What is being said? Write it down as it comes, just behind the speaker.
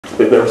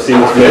They've never seen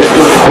this man.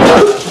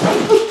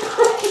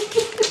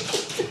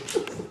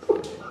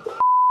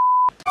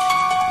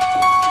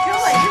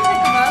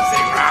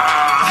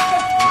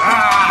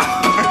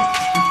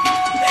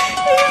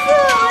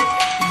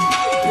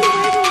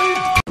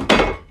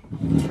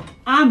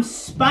 I'm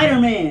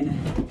Spider-Man.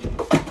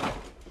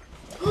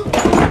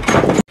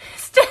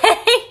 Stay!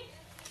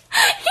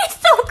 He's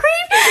so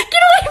creepy!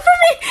 Get away from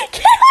me!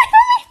 Get away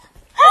from me!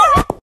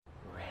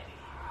 Ready.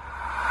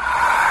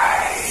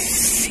 I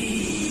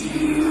see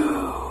you.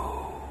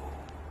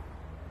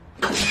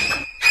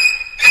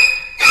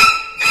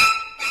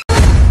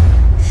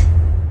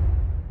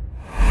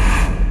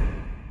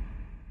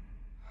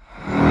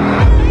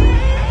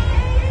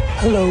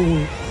 Hello.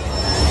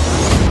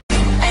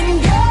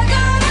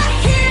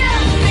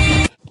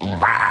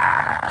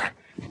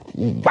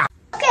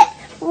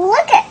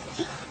 Look it!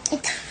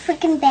 It's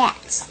freaking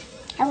bats.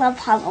 I love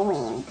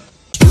Halloween.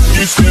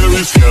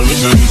 Scary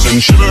skeletons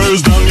and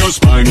shivers down your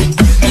spine.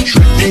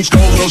 Shrieking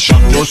skulls will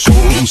shock your soul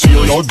and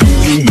seal your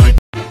doom tonight.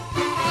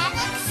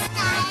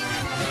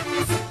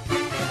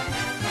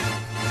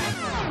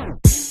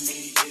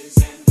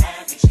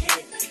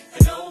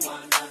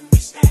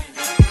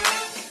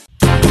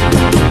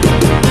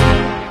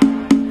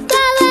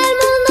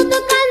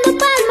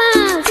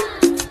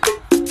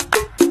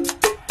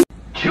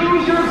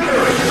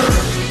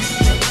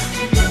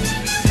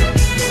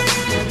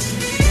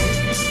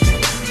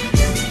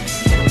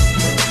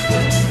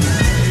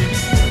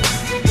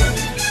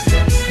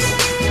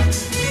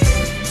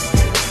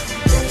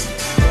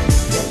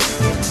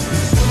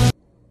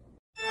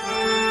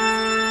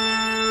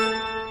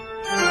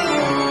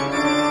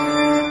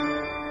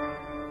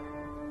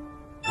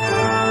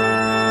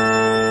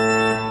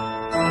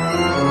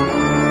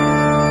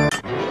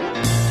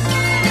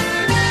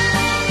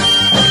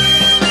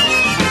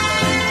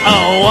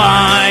 Oh,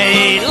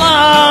 I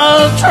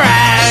love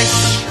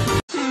trash.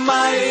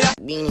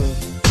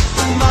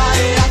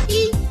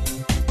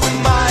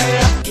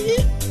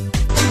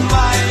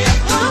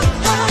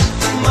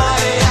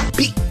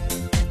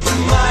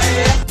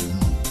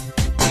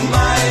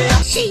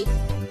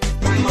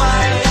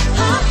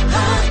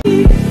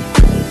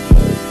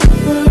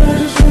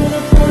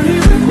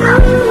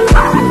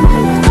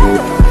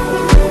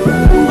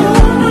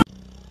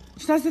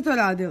 Está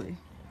setorado ele.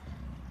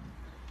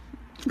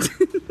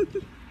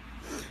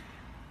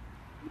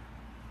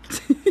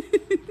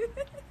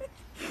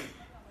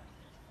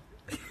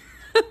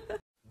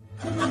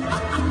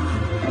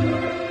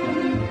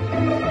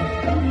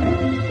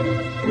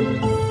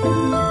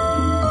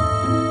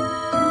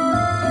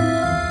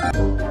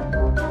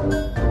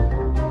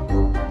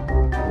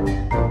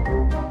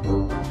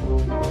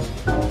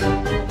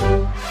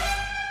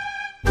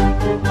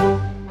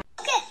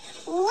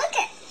 Look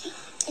it!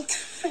 It's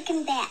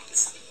freaking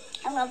bats.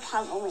 I love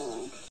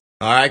Halloween.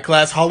 Alright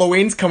class,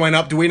 Halloween's coming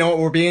up. Do we know what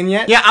we're being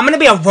yet? Yeah, I'm gonna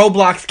be a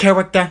Roblox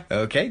character.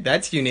 Okay,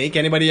 that's unique.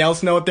 Anybody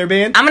else know what they're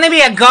being? I'm gonna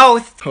be a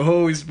ghost.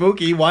 Oh,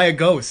 spooky. Why a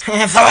ghost? So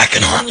I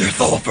can haunt your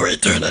soul for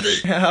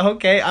eternity.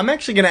 Okay, I'm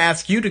actually gonna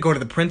ask you to go to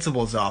the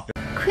principal's office.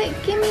 Quick,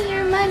 give me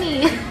your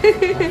money.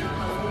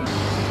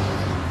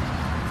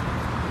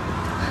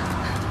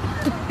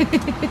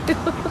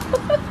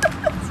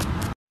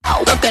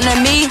 Looking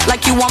at me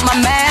like you want my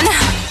man.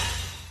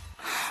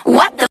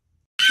 What the?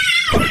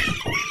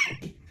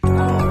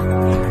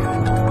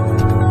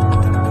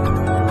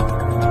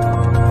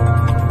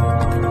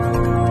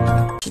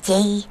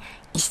 Today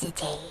is the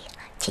day.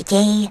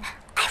 Today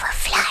I will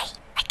fly.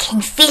 I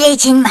can feel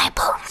it in my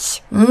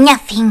bones.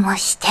 Nothing will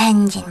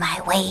stand in my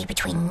way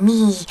between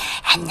me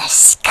and the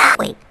sky.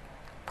 Wait,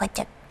 what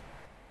the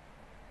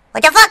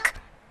fuck?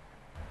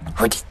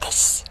 Who did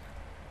this?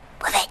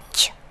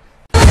 Revenge.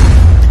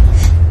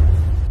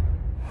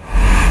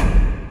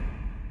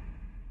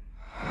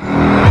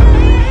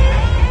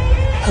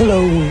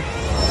 Hello.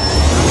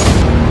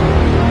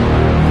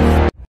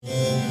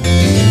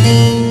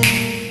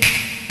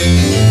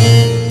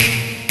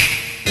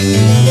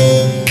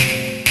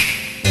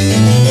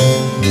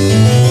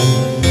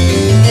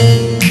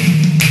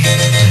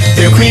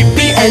 They're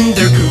creepy and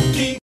they're cool.